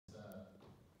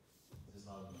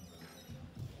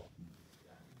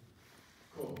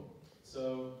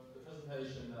So the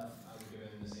presentation that I'm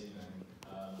giving this evening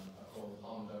are called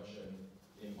Harm Reduction,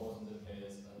 the Importance of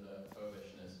Peers under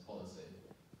Prohibitionist Policy.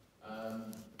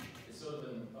 It's sort of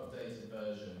an updated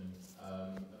version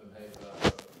of a paper I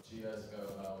wrote 2 years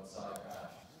ago about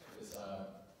PsyCare. It's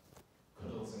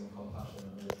cuddles and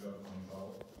compassion under drug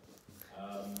control.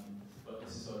 But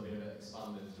this has sort of been a bit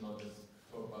expanded to not just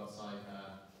talk about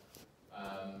PsyCare,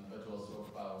 but to also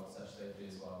talk about Sesh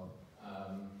Safety as well.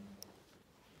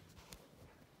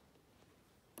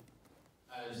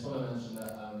 I just want to mention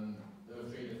that there were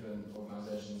 3 different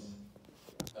organisations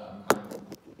that I'm kind of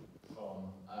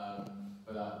from,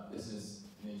 but that this is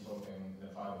me talking in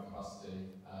a private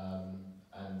capacity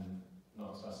and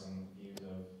not expressing views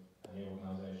of any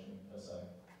organisation per se.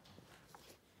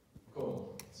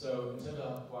 Cool. So in terms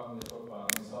of what I'm going to talk about, I'm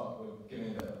going to start with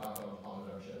giving a bit of background on harm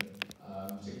reduction,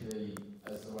 particularly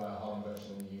as to where harm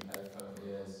reduction in the UK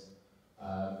currently is.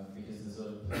 Because the sort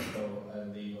of political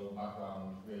and legal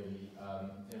background really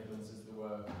influences the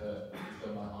work that is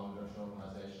done by harm reduction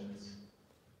organisations.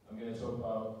 I'm going to talk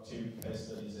about 2 case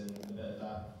studies in a bit of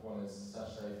depth. One is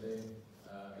Sesh Safety,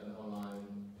 an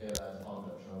online peer-led harm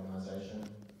reduction organisation,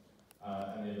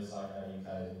 and the other is PsyCare UK.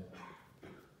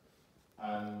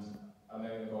 And I'm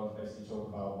then going to go on to basically talk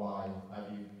about why I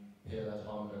view peer-led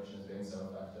harm reduction as being so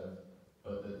effective,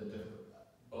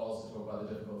 but also talk about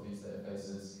the difficulties that it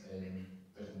faces in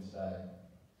Britain today.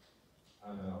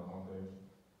 And then I'll conclude.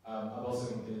 I've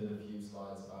also included a few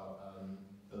slides about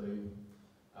the loop.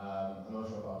 I'm not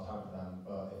sure if I'll have time for them,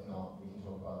 but if not, we can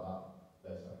talk about that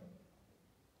later.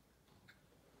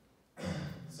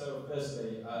 So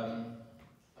firstly,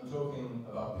 I'm talking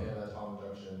about peer-led harm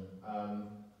reduction.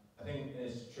 I think in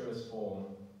its truest form,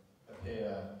 a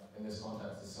peer in this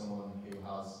context is someone who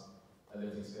has a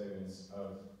lived experience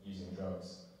of using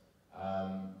drugs.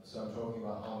 So I'm talking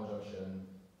about harm reduction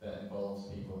that involves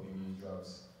people who use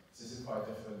drugs. So this is quite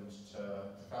different to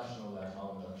professional-led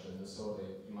harm reduction, the sort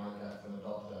that you might get from a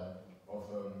doctor or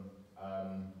from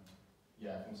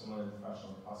someone in a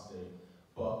professional capacity.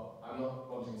 But I'm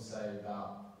not wanting to say that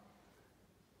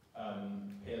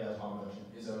peer-led harm reduction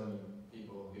is only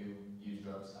people who use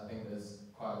drugs. I think there's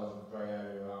quite a lot of grey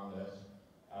area around it.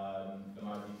 There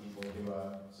might be people who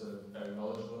are sort of very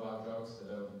knowledgeable about drugs, but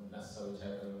don't necessarily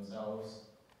take them themselves.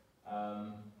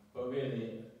 But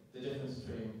really, the difference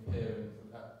between peer and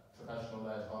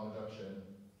professional-led harm reduction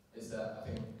is that I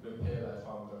think with peer-led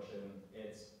harm reduction,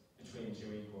 it's between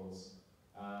 2 equals.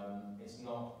 It's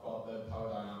not got the power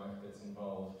dynamic that's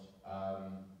involved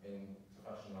in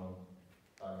professional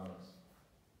dynamics.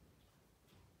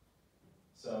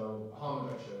 So harm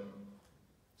reduction,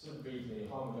 sort of briefly,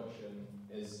 harm reduction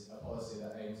is a policy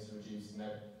that aims to reduce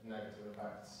negative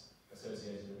effects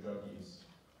associated with drug use.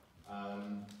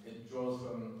 It draws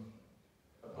from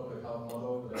a public health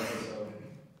model, but it also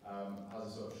has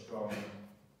a sort of strong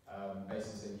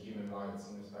basis in human rights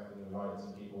and respecting the rights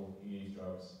of people who use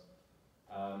drugs.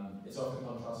 It's often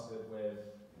contrasted with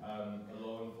a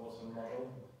law enforcement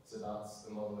model, so that's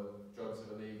the model of drugs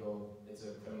are illegal, it's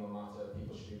a criminal matter,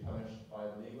 people should be punished by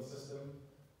the legal system,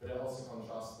 but it also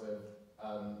contrasts with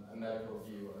a medical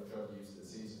view of drug use that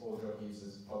sees all drug use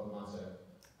as problematic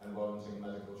and warranting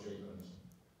medical treatment.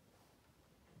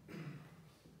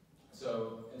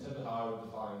 So, in terms of how I would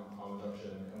define harm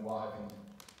reduction and what I think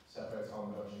separates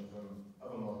harm reduction from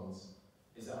other models,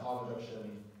 is that harm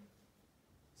reduction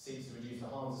seeks to reduce the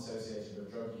harms associated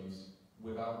with drug use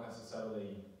without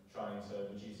necessarily trying to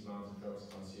reduce the amount of drugs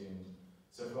consumed.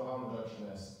 So for a harm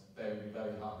reductionist, they would be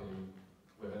very happy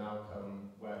with an outcome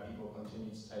where people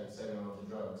continue to take the same amount of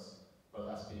drugs, but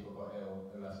less people got ill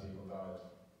and less people died.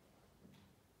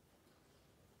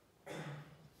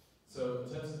 So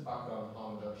in terms of background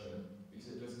harm reduction, because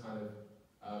it does kind of,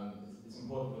 it's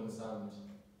important to understand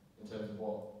in terms of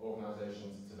what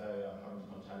organisations today are trying to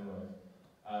contend with.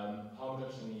 Harm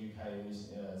reduction in the UK in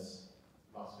recent years,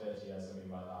 last 30 years, something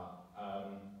like that,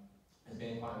 has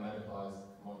been quite a medicalised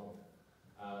model.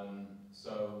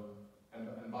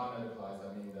 And by medicalised,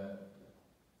 I mean that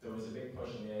there was a big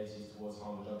push in the 80s towards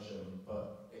harm reduction,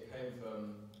 but it came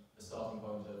from a starting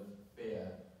point of fear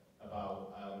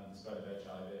about the spread of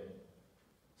HIV.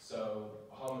 So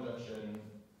harm reduction,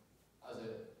 as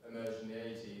it emerged in the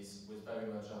 80s, was very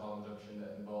much a harm reduction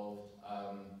that involved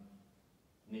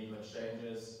needle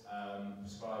exchanges,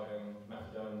 prescribing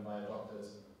methadone by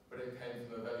doctors, but it came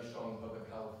from a very strong public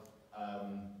health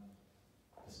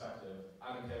perspective,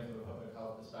 and it came from a public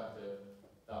health perspective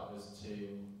that was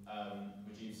to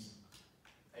reduce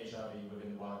HIV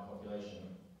within the wider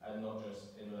population, and not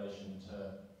just in relation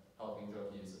to helping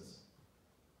drug users.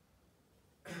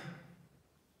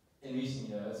 In recent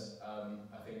years,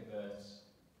 I think that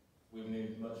we've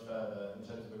moved much further in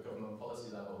terms of a government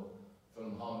policy level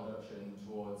from harm reduction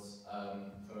towards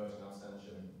promoting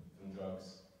abstention from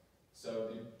drugs.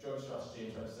 So the drug strategy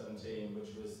in 2017,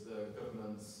 which was the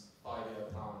government's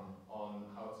 5-year plan on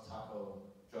how to tackle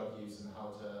drug use and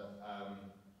how to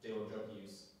deal with drug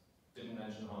use, didn't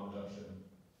mention harm reduction.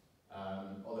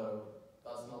 Although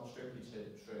that's not strictly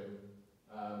true.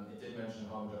 It did mention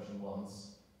harm reduction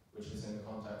once, which was in the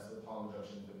context of harm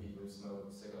reduction for people who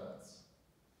smoke cigarettes.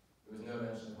 There was no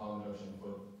mention of harm reduction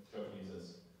for drug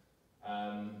users.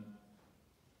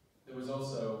 There was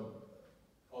also,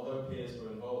 although peers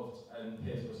were involved and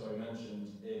peers were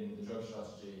mentioned in the drug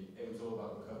strategy, it was all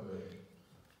about recovery.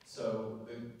 So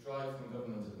the drive from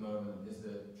government at the moment is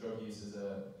that drug use is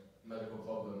a medical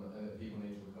problem and that people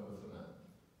need to recover from it.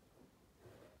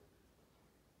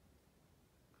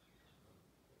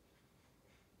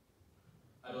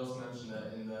 I'd also mention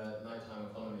that in the nighttime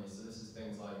economy, so this is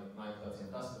things like nightclubs and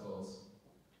festivals,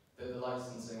 that the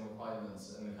licensing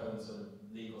requirements and the current sort of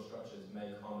legal structures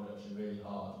make harm reduction really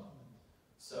hard.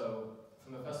 So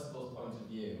from a festival's point of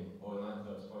view, or a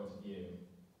nightclub's point of view,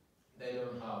 they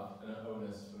don't have an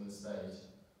onus from the state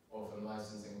or from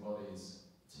licensing bodies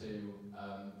to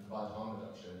provide harm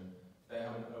reduction. They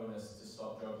have an onus to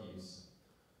stop drug use.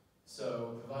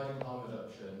 So providing harm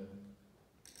reduction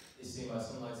is seen by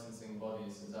some licensing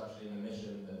bodies as actually an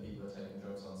admission that people are taking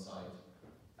drugs on site.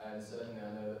 And certainly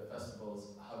I know that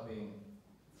festivals have been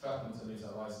threatened to lose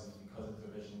their license because of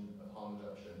provision of harm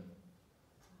reduction.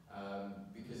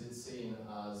 Because it's seen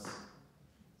as,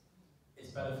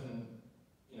 it's better from,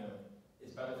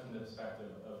 it's better from the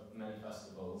perspective of many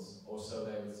festivals, or so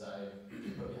they would say,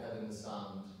 put your head in the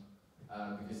sand,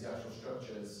 because the actual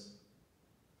structures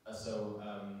are so,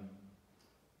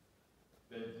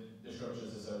 the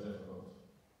structures are so difficult.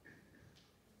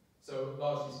 So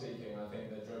largely speaking, I think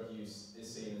that drug use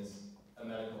is seen as a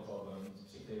medical problem,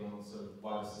 particularly amongst sort of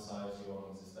wider society or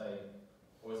amongst the state,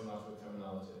 or as a matter of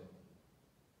criminality.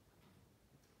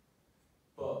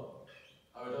 But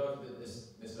I would argue that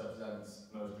this misrepresents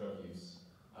most drug use.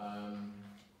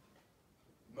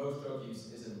 Most drug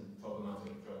use isn't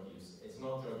problematic drug use. It's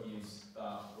not drug use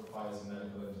that requires a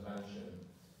medical intervention.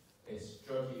 It's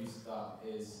drug use that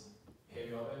is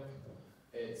periodic,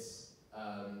 it's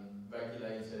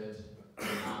regulated,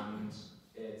 and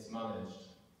it's managed.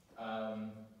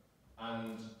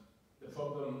 And the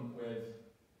problem with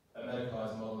a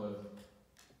medicalised model of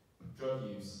drug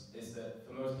use is that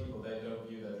for most people they don't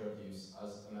view their drug use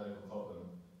as a medical problem.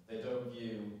 They don't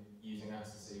view using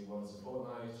ecstasy once a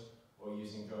fortnight or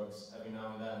using drugs every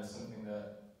now and then as something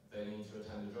that they need to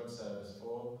attend a drug service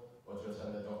for or to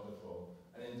attend a doctor for.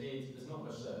 And indeed, there's not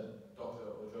much that a doctor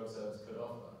or drug service could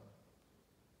offer.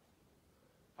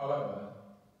 However,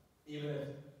 even if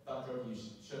that drug use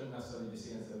shouldn't necessarily be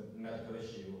seen as a medical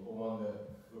issue or one that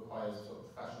requires sort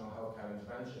of professional healthcare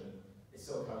intervention, it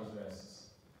still carries risks.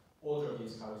 All drug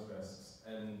use carries risks,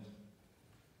 and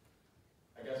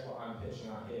I guess what I'm pitching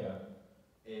at here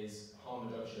is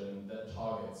harm reduction that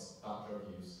targets that drug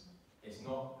use. It's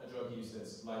not a drug use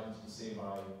that's likely to be seen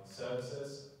by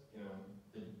services,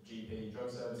 the GP drug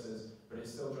services, but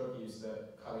it's still drug use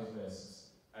that carries risks,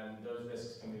 and those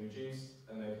risks can be reduced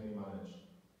and they can be managed.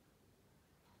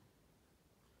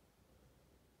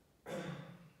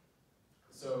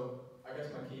 So I guess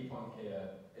my key point here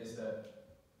is that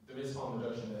there is harm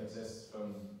reduction that exists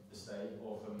from the state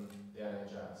or from the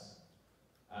NHS.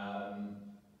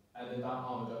 And in that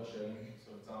harm reduction,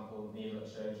 so for example, needle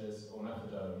exchanges or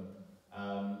methadone,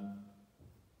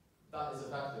 that is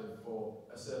effective for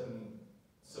a certain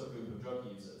subgroup of drug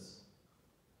users,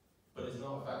 but it's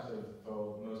not effective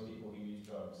for most people who use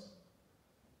drugs.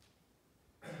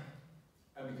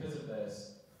 And because of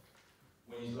this,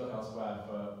 we need to look elsewhere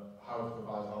for how to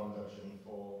provide harm reduction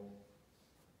for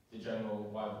the general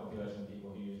wide population of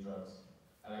people who use drugs.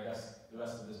 And I guess the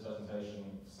rest of this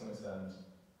presentation, to some extent,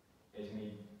 is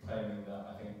me claiming that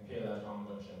I think peer-led harm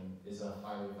reduction is a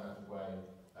highly effective way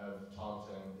of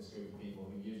targeting this group of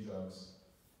people who use drugs,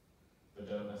 but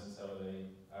don't necessarily,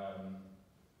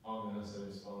 aren't going to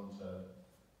necessarily respond to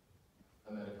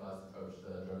a medicalised approach to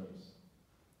their drug use.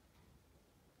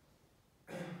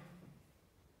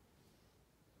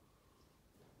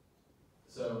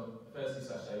 So, firstly,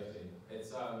 Sesh Safety.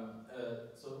 It's a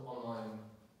sort of online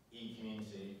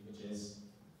e-community, which is,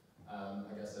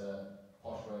 I guess, a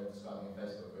posh way of describing a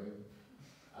Facebook group.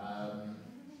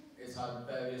 It's had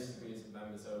various degrees of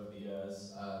members over the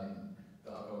years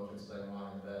that I'll go on to explain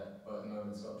why in a bit, but at the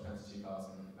moment it's got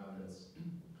 22,000 members.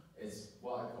 It's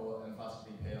what I call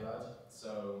emphatically peer-led,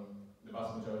 so the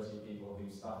vast majority of people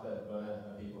who staff it, run it,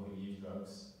 are people who use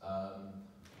drugs,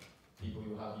 people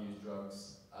who have used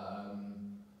drugs,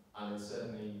 and it's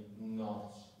certainly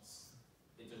not,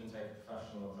 it doesn't take a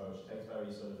professional approach, it takes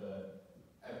very sort of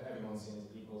everyone's seen as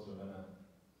equals within it.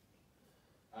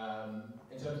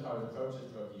 In terms of how it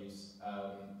approaches drug use,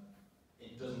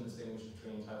 it doesn't distinguish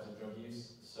between types of drug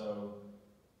use, so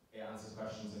it answers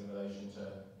questions in relation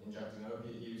to injecting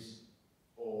opiate use,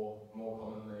 or more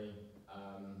commonly,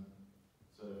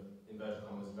 sort of inverted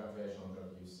commas, recreational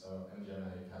drug use, so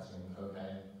MDMA, ketamine,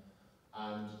 cocaine,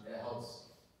 and it helps,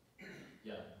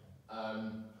 yeah.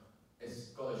 It's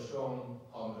got a strong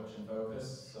harm reduction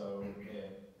focus, so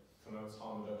it promotes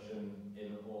harm reduction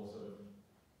in all sort of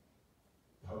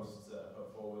posts that are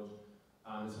put forward,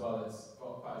 and as well it's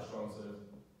got quite a strong sort of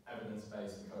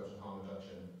evidence-based approach to harm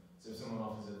reduction. So if someone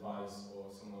offers advice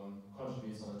or someone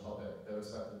contributes on a topic, they're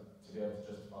expected to be able to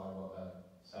justify what they're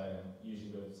saying,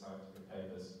 usually with scientific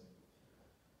papers.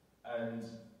 And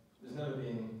there's never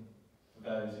been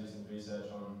very recent research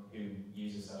on who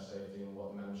uses Sesh Safety and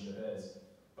what the membership is,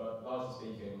 but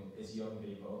largely speaking, it's young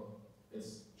people.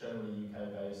 It's generally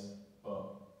UK-based,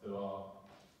 but there are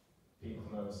people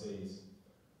from overseas.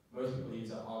 Most people who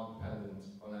use it aren't dependent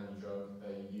on any drug,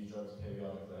 they use drugs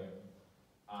periodically,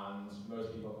 and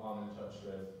most people aren't in touch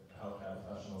with healthcare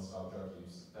professionals about drug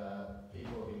use. They're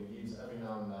people who use it every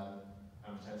now and then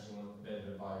and potentially want a bit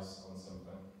of advice on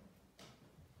something.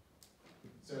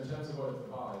 So in terms of what it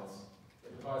provides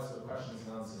sort of questions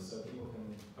and answers, so people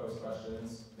can post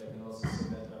questions, they can also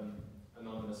submit them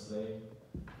anonymously.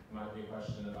 There might be a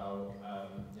question about,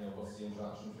 what's the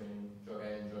interaction between drug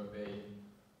A and drug B,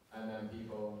 and then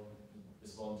people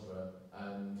respond to it,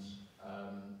 and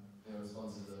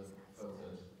responses are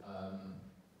filtered.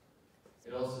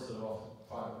 It also sort of offers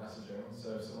private messaging,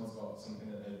 so if someone's got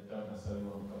something that they don't necessarily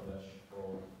want to publish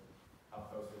or have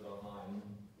posted online,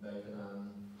 they can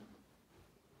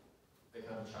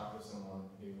have a chat with someone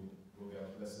who will be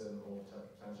able to listen or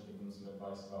potentially give them some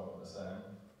advice about what they're saying.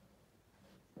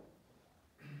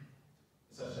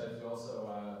 Sesh Safety also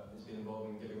has been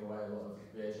involved in giving away a lot of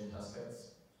reagent test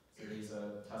kits. So these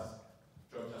are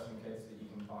drug testing kits that you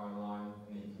can buy online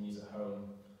and that you can use at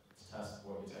home to test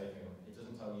what you're taking. It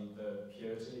doesn't tell you the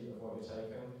purity of what you're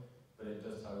taking, but it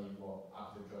does tell you what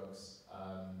active drugs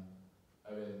are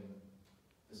in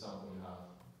the sample you have.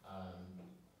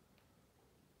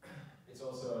 It's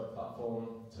also a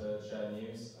platform to share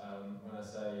news. When I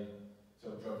say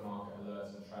sort of drug market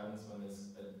alerts and trends, when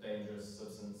there's a dangerous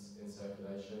substance in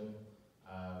circulation,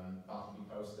 that will be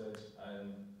posted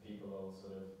and people will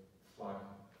sort of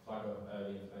flag up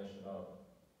early information about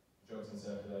drugs in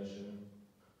circulation.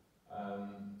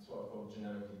 It's what I call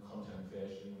generically content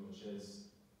creation, which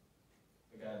is,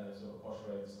 again, a sort of posh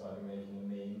way of describing making a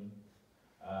meme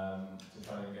to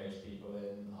try and engage people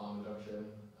in harm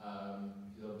reduction.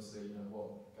 Because obviously,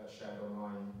 what gets shared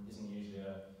online isn't usually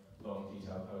a long,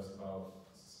 detailed post about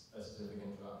a specific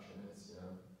interaction. It's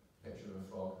a picture of a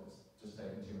frog that's just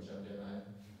taken too much MDMA.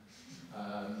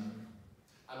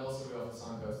 And also we offer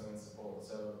signposting and support.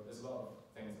 So there's a lot of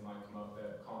things that might come up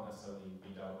that can't necessarily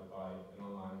be dealt with by an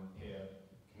online peer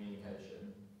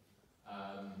communication.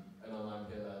 An online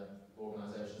peer-led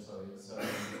organisation, so it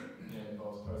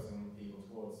involves posting people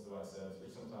towards the right service,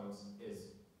 which sometimes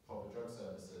is proper drug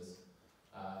services.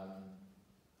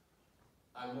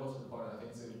 And more to the point, I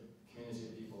think it's a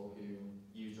community of people who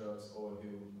use drugs or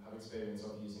who have experience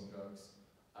of using drugs.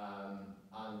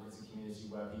 And it's a community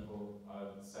where people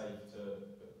are safe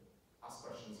to ask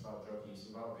questions about drug use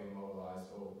without being moralised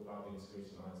or without being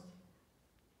scrutinised.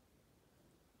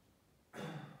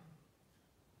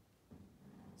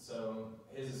 So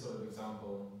here's a sort of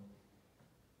example,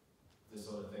 this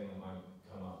sort of thing that might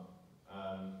come up.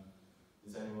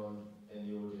 Does anyone in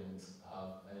the audience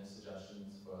have any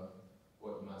suggestions for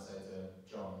what you might say to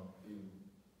John, who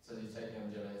says he's taking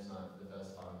MDMA tonight for the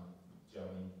first time? Do you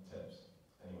have any tips?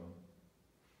 Anyone?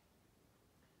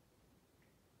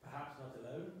 Perhaps not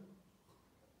alone.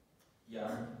 Yeah,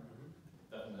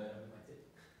 definitely.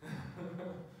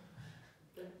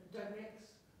 Don't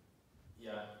mix.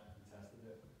 Yeah.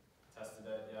 Tested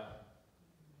it, yeah.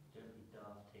 Don't be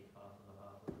daft, take half of a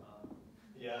half.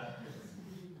 Yeah.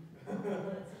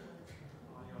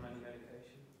 Are you on any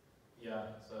medication?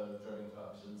 Yeah, so drug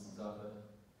interactions, exactly.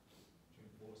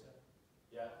 Drink water.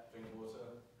 Yeah, drink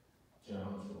water. Do you know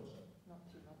how much water? Not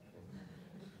too much.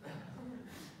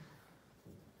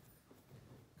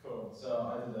 Cool. So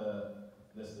I did a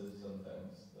list of some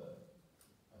things that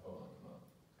I thought might come up.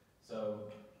 So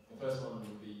the first one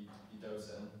would be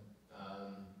dosing.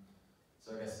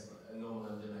 So I guess a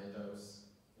normal MDMA dose,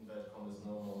 inverted commas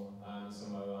normal,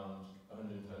 somewhere around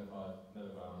 125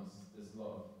 milligrams. There's a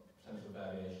lot of potential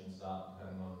variation to that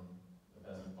depending on the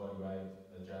person's body weight,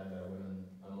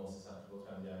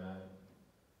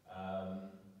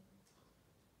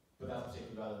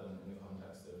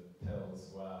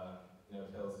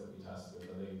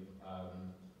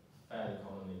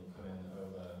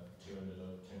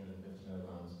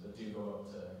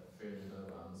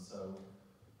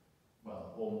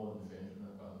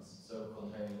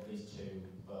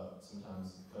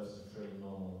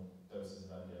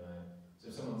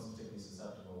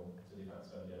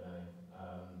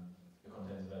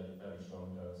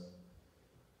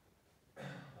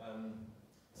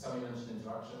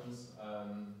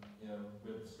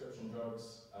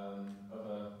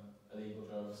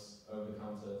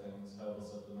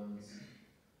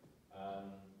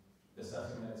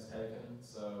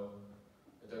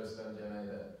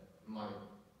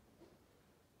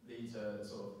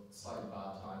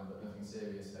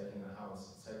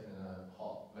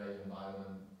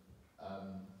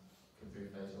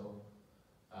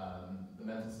 the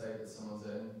mental state that someone's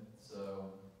in.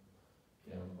 So,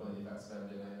 one of the effects of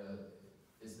MDMA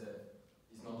is that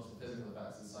it's not just the physical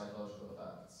effects, it's psychological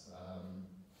effects.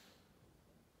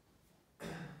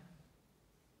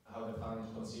 How they're planning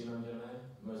to consume MDMA.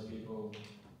 Most people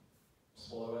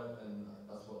swallow it, and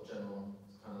that's what general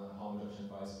kind of harm reduction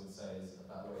advice would say is a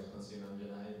better way to consume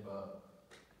MDMA, but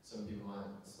some people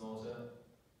might snort it.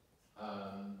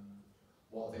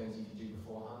 What things you can do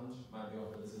beforehand might be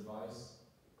offered as advice.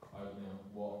 Are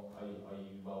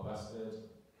you well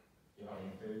rested? You're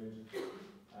having food,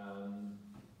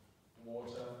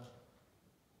 water.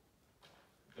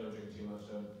 Don't drink too much,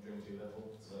 don't drink too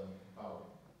little. So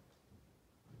about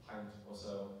a pint or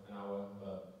so an hour,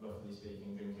 but roughly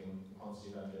speaking, drinking the quantity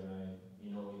of MDMA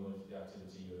you normally would for the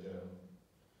activity you're doing.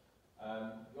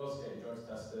 You also get your drugs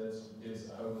tested. You do this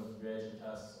at home with reagent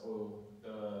tests, or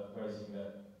there are ways you can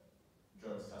get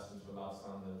drugs tested to a lab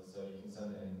standard, so you can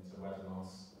send it in to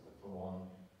Weddermoss for one,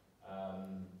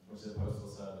 which is a postal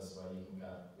service where you can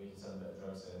send a bit of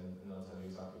drugs in and they'll tell you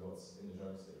exactly what's in the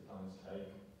drugs that you're planning to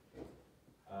take.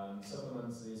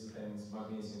 Supplements, these are things,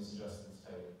 magnesium is suggested to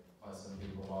take by some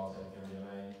people while taking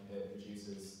MDMA. It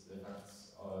reduces the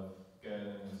effects of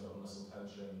gurning and sort of muscle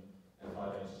tension and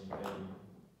 5-HTP.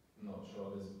 I'm not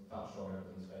sure there's that strong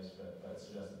evidence base for it, but it's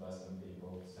suggested by some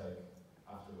people to take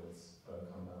afterwards for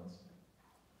compounds.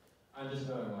 And just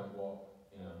knowing like what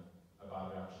a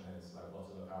bad reaction is, like what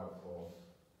to look out for.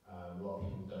 A lot of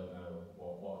people don't know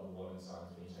what are the warning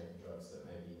signs when you take drugs that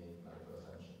maybe you need medical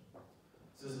attention.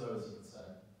 So there's loads you could say.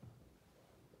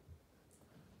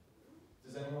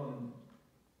 Does anyone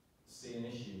see an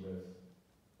issue with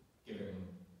giving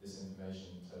this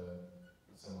information to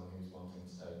someone who's wanting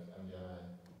to take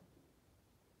MDMA?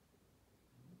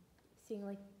 Seeing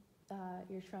like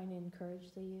you're trying to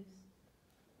encourage the use?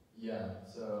 Yeah,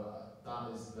 so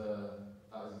that is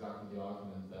exactly the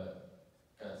argument that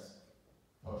gets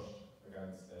pushed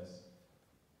against this.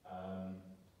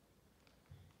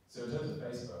 So in terms of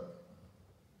Facebook,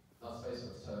 that's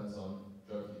Facebook's terms on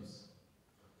drug use.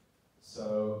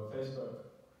 So Facebook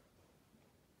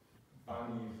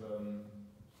ban you from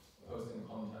posting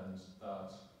content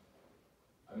that,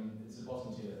 it's a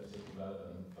bottom tier that's particularly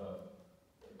relevant, but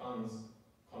it bans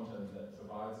content that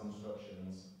provides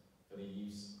instructions for the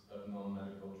use of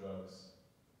non-medical drugs.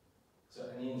 So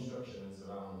any instructions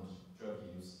around drug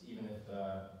use, even if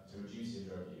they're to reduce your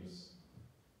drug use,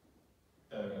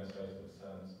 they're against Facebook's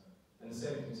terms. And the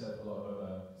same can be said for a lot of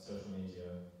other social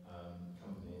media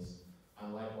companies.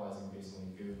 And likewise,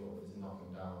 increasingly, Google is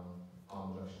knocking down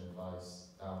harm reduction advice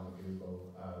down the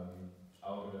Google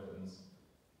algorithms,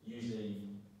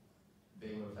 usually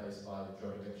being replaced by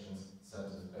drug addiction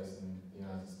centers based in the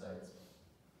United States.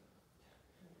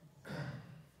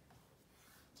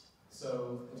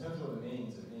 So, in terms of what it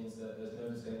means that there's no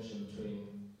distinction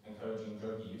between encouraging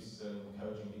drug use and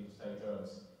encouraging people to take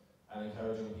drugs, and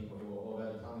encouraging people who are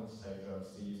already planning to take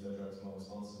drugs to use their drugs more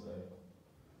responsibly.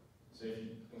 So if you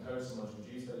encourage someone to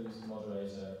reduce their use of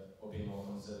moderator or be more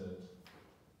considered,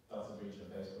 that's a breach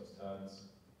of Facebook's terms.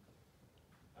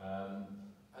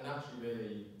 And actually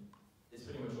really, it's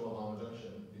pretty much all harm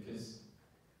reduction, because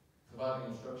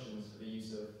providing instructions for the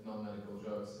use of non-medical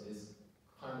drugs is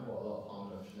kind of what a lot of harm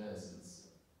reduction is. It's,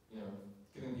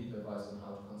 giving people advice on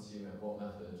how to consume it, what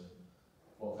method,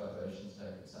 what preparations to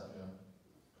take, etc.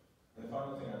 And the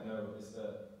final thing I'd note is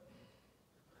that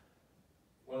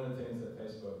one of the things that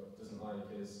Facebook doesn't like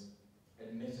is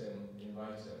admitting in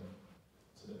writing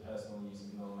to the personal use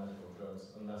of non-medical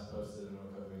drugs unless posted in a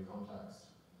recovery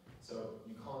context. So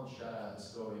you can't share a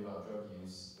story about drug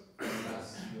use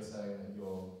unless you're saying that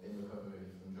you're in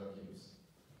recovery from drug use.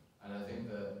 And I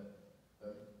think that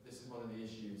this is one of the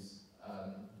issues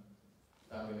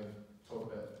that I'm going to talk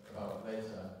a bit about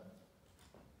later.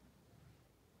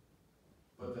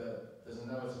 But there's a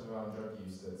narrative around drug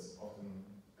use that's often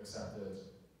accepted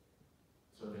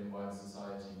sort of in wider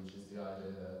society, which is the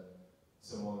idea that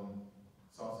someone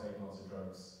starts taking lots of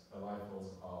drugs, their life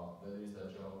falls apart, they lose their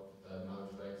job, their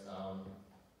marriage breaks down,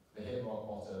 they hit rock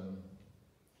bottom,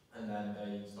 and then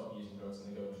they stop using drugs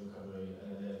and they go into recovery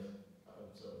and they live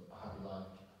sort of a happy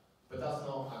life. But that's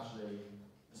not actually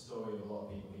the story of a lot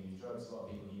of people who use drugs. A lot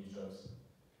of people who use drugs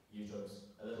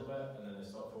a little bit, and then they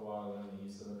stop for a while, and then they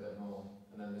use them a bit more,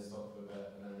 and then they stop for a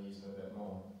bit, and then they use them a bit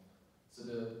more. So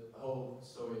the whole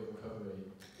story of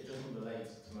recovery, it doesn't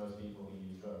relate to most people who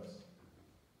use drugs.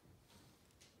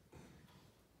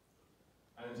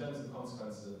 And in terms of the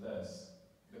consequences of this,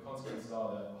 the consequences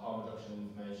are that harm reduction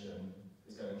information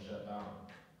is getting shut down.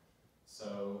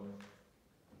 So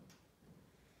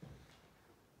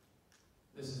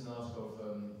this is an article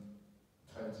from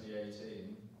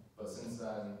 2018, but since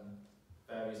then 10,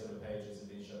 various other pages have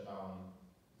been shut down.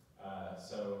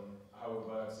 So how it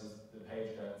works is the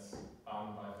page gets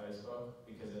banned by Facebook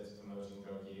because it's promoting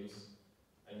drug use.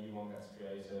 A new one gets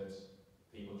created,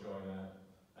 people join it,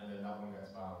 and then that one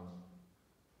gets banned.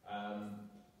 And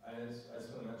I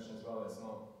just want to mention as well,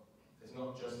 it's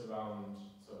not just around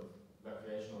sort of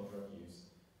recreational drug use.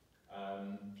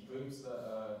 Groups that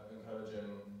are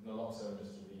encouraging naloxone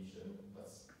distribution,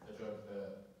 that's a drug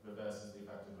that reverses the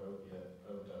effect of opiate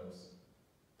overdose,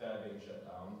 they're being shut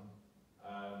down.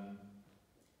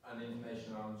 And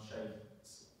information around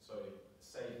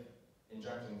safe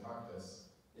injecting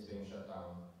practice is being shut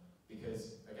down.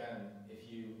 Because, again,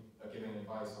 if you are giving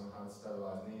advice on how to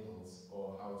sterilise needles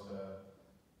or how to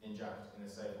inject in a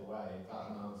safer way,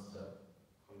 that amounts to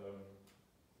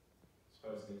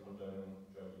supposedly condoning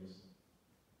drug use.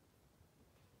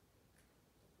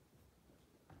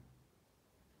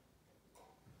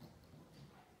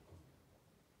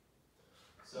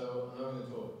 So I'm now going to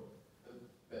talk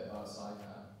a bit about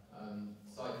PsyCare.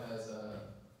 PsyCare is a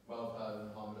welfare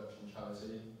and harm reduction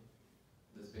charity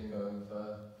that's been going for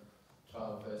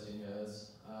 12, 13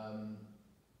 years.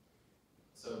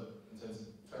 So in terms of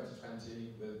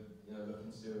 2020, we're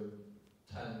looking to do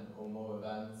 10 or more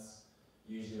events,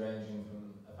 usually ranging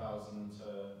from 1,000 to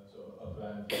sort of upper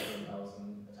end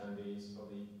 15,000 attendees,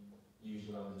 probably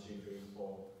usually around the 2, 3,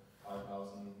 4,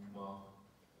 5,000 mark.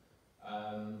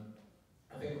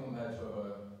 I think compared to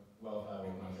other welfare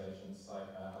organisations,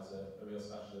 PsyCare has a real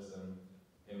specialism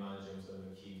in managing sort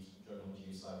of acute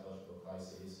drug-induced psychological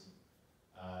crises,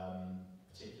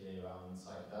 particularly around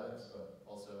psychedelics, but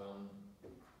also around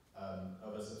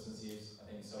other substance use. I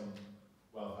think some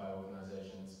welfare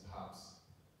organisations perhaps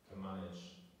can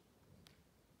manage,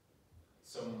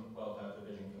 some welfare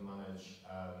provision can manage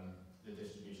the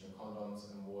distribution of condoms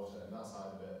and water and that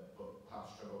side of it, but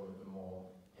perhaps struggle with the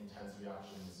more intense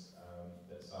reactions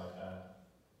that PsyCare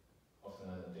often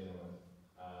end up dealing with.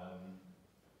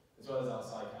 As well as that,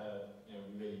 PsyCare,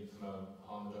 we really promote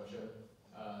harm reduction.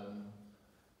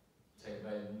 Take a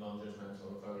very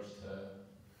non-judgmental approach to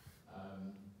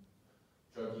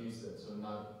drug use that sort of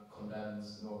neither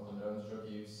condemns nor condones drug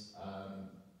use,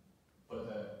 but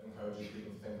that encourages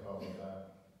people to think about what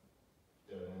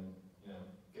they're doing and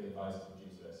give advice to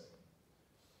reduce risk.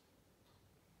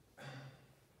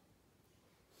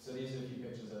 So these are a few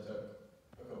pictures I took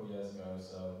a couple of years ago,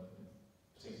 so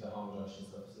particular harm reduction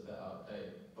stuff is a bit out of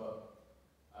date, but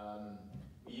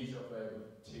we usually operate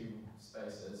with two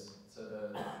spaces. So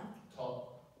the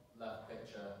top left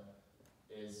picture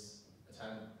is a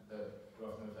tent that we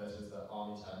often refer to as the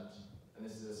army tent, and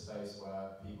this is a space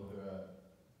where people who are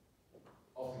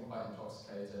often quite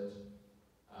intoxicated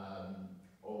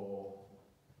or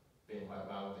being quite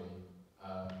rowdy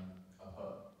are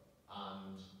put,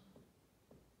 and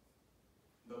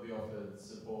they'll be offered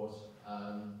support,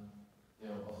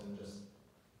 often just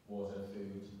water,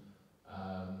 food,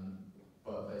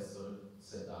 but a place to sort of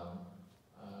sit down.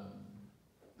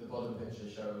 The bottom picture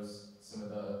shows some of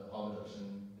the harm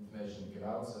reduction information we give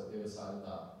out. So at the other side of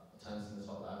that tent in the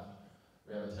top left,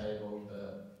 we have a table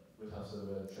that would have sort of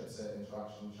a trip-sit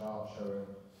interaction chart showing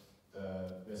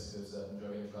the risk of certain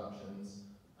drug interactions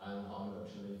and harm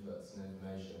reduction leaflets and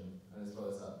information. And as well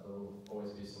as that, there will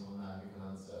always be someone there who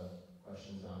can answer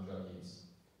questions around drug use.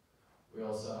 We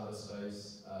also have a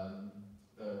space,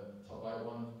 the top right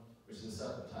one, which is a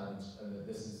separate tent, and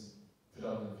this is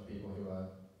predominantly for people who are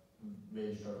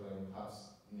really struggling, perhaps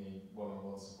need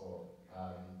one-on-one support.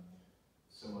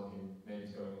 Someone who maybe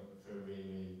is going through a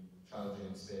really challenging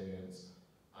experience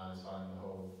and is finding the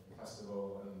whole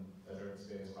festival and leisure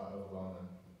experience quite overwhelming.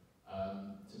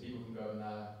 So people can go in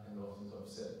there and often sort of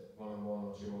sit one-on-one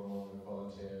or two-on-one with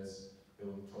volunteers who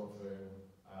will talk through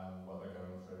what they're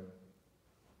going through.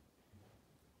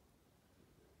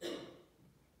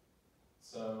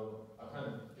 So I've kind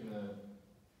of given a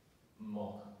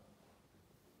mock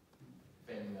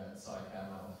thing that PsyCare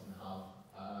might often have.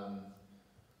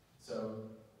 So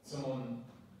someone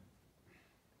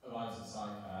arrives at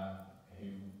PsyCare who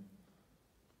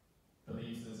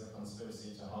believes there's a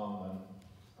conspiracy to harm them,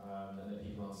 and that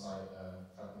people on site are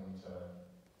threatening to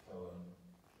kill them.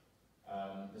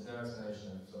 There's no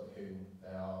explanation of sort of who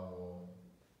they are or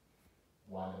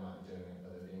why they might be doing it,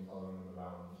 but they've been following them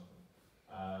around.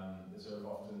 They're sort of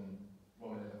often,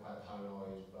 one minute they're quite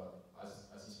paranoid, but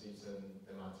as you speak to them,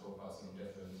 they might talk about something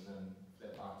different and then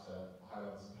flip back to high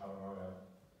levels of paranoia.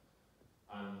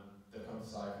 And they come to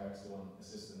PsyCare because they want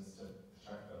assistance to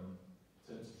protect them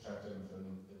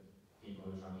from the people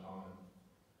who are trying to harm them.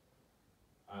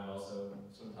 And also,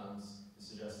 sometimes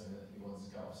suggesting that he wants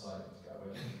to get off site to get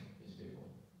away from these people.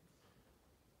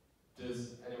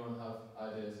 Does anyone have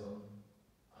ideas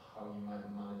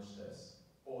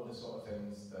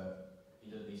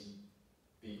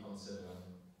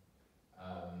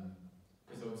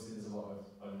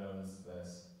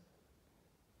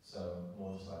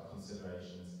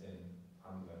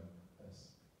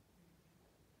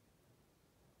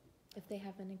if they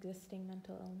have an existing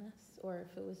mental illness or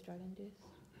if it was drug induced?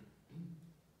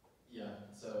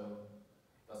 Yeah, so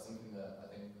that's something that I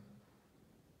think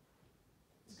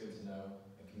is good to know.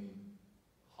 It can be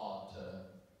hard to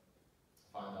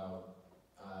find out,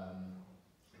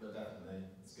 but definitely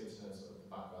it's good to know sort of the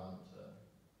background to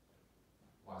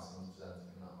why someone's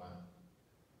presenting in that way.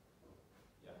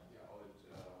 Yeah, I would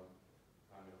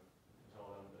kind of tell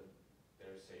them that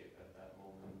they're safe at that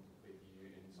moment with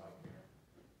you in PsyCare,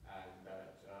 and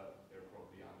that they're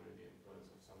probably under the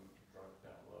influence of some drug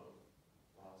that will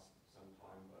last some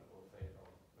time but will fade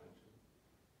off eventually.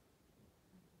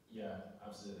 Yeah,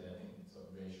 absolutely. I think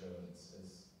sort of reassurance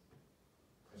is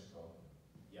critical.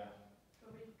 Yeah.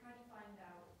 But we kind of find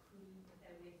out who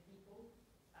they're with people,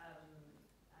 and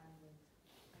kind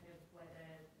of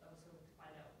whether also to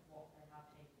find out what they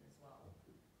have taken as well,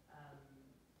 and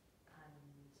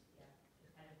yeah,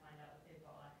 just kind of find out if they've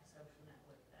got like a social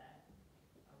network there,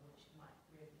 which might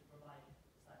really provide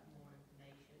slightly more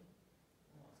information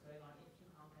on what's going on if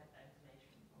you can't get that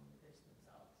information from the person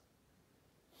themselves.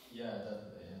 Yeah,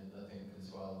 definitely, and I think as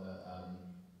well that I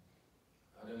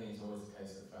don't think it's always the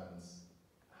case that friends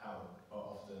help, but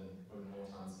often, probably more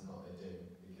times than not, they do,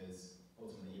 because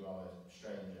ultimately you are a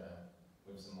stranger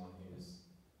with someone who's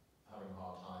having a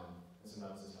hard time, and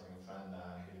sometimes just having a friend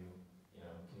there who, you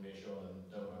know, can reassure them,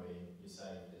 don't worry, you're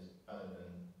safe, is better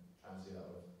than trying to do that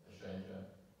with a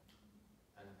stranger.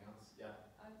 Anything else? Yeah.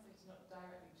 I would say to not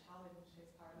directly challenge his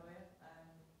paranoia,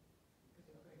 because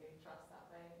you're not going to gain trust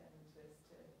that way, and just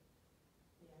to,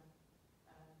 yeah,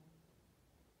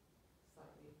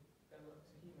 slightly go up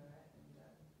to humour it and,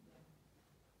 yeah,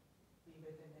 be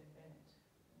within it, and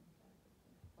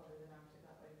follow the narrative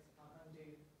that way, because you can't undo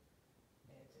it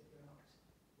if you're not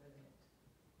within it.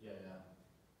 Yeah,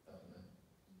 definitely.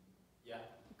 Yeah.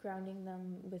 Grounding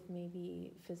them with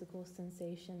maybe physical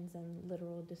sensations and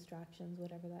literal distractions,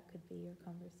 whatever that could be, or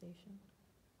conversation.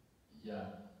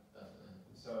 Yeah,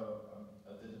 definitely. So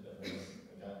I did a bit of this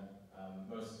again.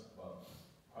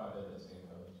 Quite a bit of it's being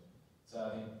covered. So I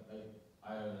think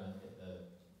I hit the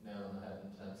nail on the head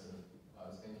in terms of, I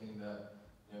was thinking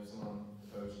that, you know, if someone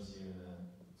approaches you in a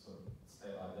sort of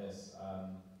state like this,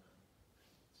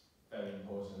 it's very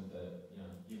important that, you know,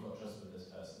 you've got trust with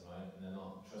this person, right? And they're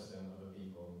not trusting other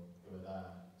people who are there.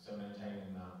 So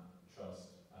maintaining that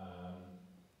trust,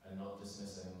 and not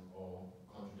dismissing or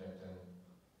contradicting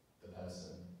the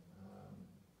person.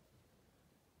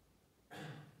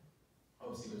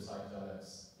 Obviously with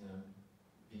psychedelics, you know,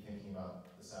 be thinking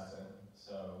about the setting.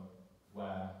 So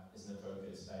where is an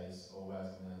appropriate space, or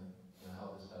where's going to, you know,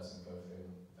 help this person go through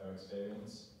their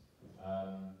experience.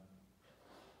 I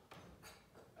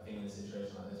think in a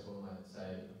situation like this, one might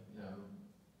say, you know,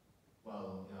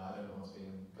 well, you know, I don't know what's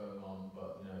been going on,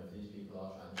 but, you know, if these people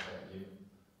are trying to get you,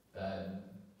 then,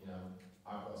 you know,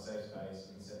 I've got a safe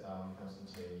space, we can sit down, have some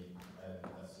tea, and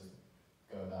let's just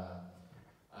go there.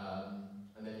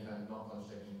 And then you're kind of not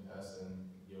contradicting the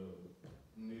person, you're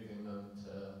moving them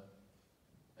to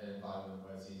an environment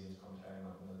where it's easier to contain,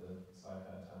 like one of the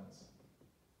PsyCare tents.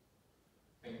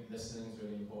 I think listening is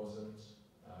really important.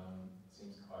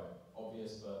 Seems quite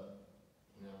obvious, but,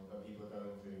 you know, when people are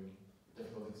going through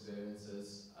difficult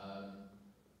experiences,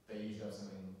 they usually have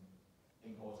something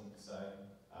important to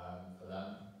say for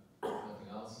them,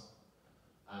 nothing else.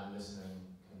 And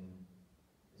listening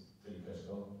is pretty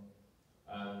critical.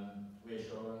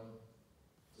 Reassuring,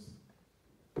 just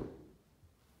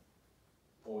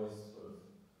always sort of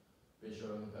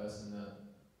reassuring the person that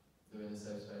they're in a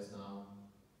safe space now.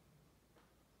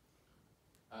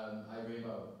 I agree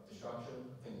about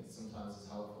distraction. I think sometimes it's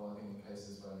helpful. I think in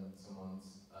cases when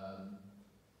someone's,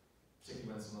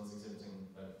 particularly when someone's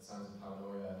exhibiting like signs of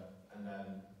paranoia, and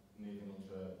then moving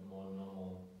into a more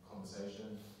normal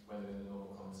conversation, when they're in a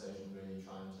normal conversation, really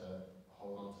trying to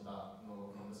hold on to that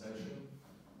normal conversation.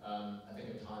 I think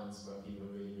at times when people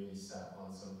are really, really set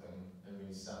on something and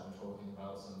really set on talking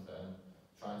about something,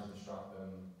 trying to distract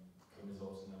them can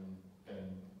result in them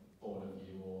getting bored of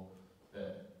you, or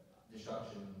that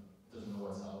distraction doesn't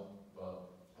always help,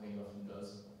 but I think it often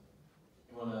does.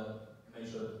 You want to make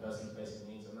sure that the person's basic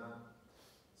needs are met,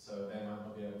 so they might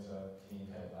not be able to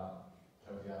communicate that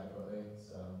totally adequately.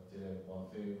 So do they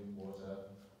want food,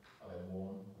 water, are they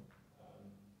warm,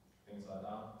 things like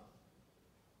that.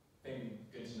 I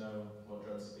think good to know what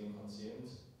drugs are being consumed.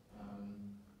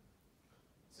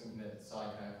 Something that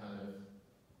PsyCare kind of,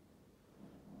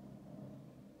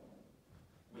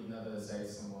 we'd never say to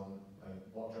someone, like,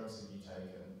 what drugs have you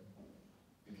taken?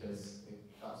 Because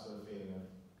that sort of feeling of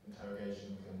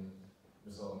interrogation can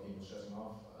result in people shutting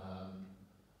off.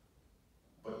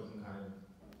 But you can kind of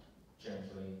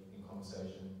gently, in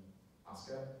conversation, ask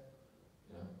her.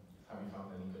 have you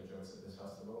found any good drugs at this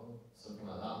festival? Something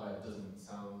like that, where it doesn't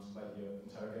sound like you're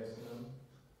interrogating them.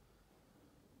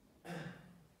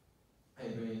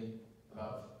 Anybody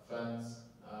about friends?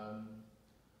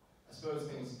 I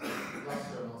suppose things, last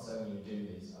year I'm not saying you do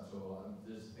these at all,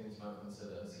 there's things you might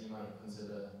consider. So you might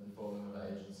consider informing other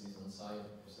agencies on site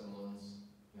if someone's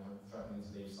threatening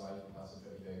to leave site, that's a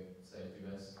pretty big safety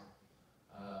risk.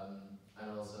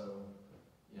 And also,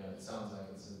 it sounds like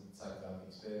it's a psychedelic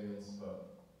experience,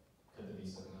 but could there be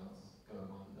something else going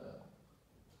on that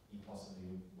you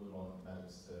possibly would want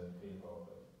medics to be involved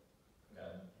with?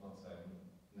 Again, not saying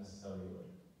necessarily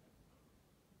would.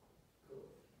 Cool.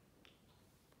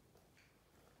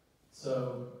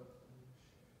 So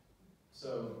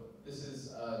this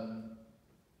is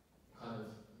kind of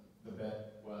the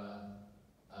bit where,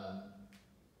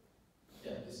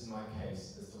 this is my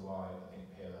case as to why I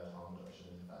think peer-led harm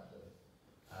reduction is effective,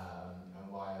 and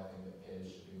why I think that peers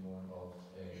should be more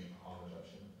involved in harm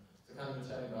reduction. So kind of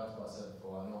returning back to what I said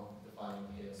before, I'm not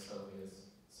defining peers solely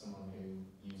as someone who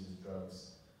uses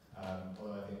drugs,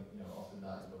 although I think often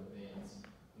that is what it means.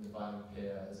 I'm defining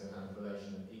peer as a kind of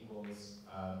relation of equals,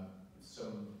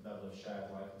 some level of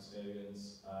shared life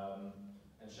experience,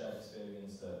 and shared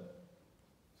experience that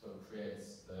sort of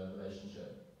creates the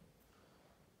relationship.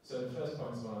 So the first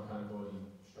point is one I've kind of already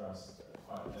stressed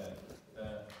quite a bit,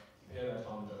 that peer-led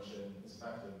harm reduction is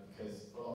effective because